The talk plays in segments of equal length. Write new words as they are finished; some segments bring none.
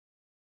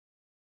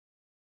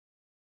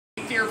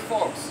here,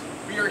 folks.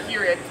 We are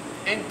here at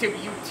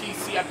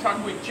NTWC. I'm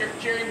talking with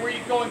Jerry. Where are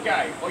you going,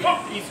 guy?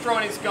 Oh, he's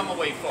throwing his gum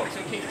away, folks.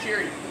 Okay,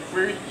 Jerry.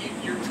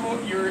 Your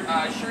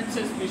shirt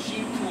says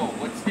machine tool.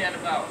 What's that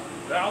about?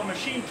 Well,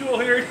 machine tool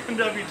here at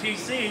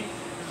NTWC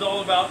is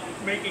all about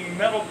making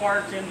metal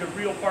parts into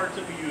real parts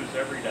that we use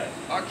every day.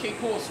 Okay,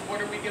 cool. So what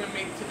are we going to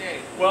make today?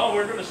 Well,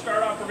 we're going to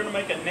start off, we're going to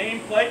make a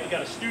nameplate. We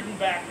got a student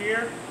back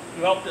here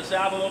who helped us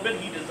out a little bit.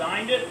 He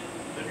designed it.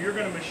 Then you're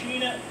going to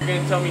machine it. You're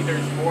going to tell me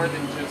there's more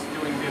than just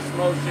doing this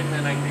motion,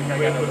 and I think I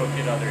got to look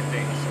at other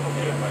things.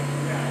 Okay,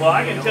 well,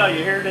 I can tell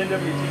you here at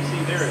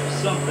NTWC there is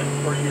something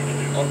for you to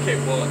do. Okay,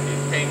 well,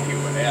 thank you.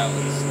 At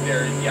least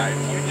there, yeah, if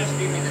you just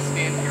need me to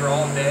stand here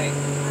all day.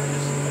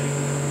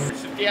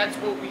 So that's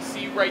what we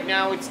see right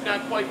now. It's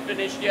not quite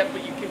finished yet,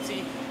 but you can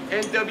see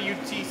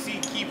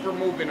NTWC keep her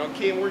moving,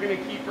 okay? And we're going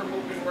to keep her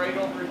moving right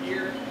over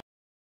here.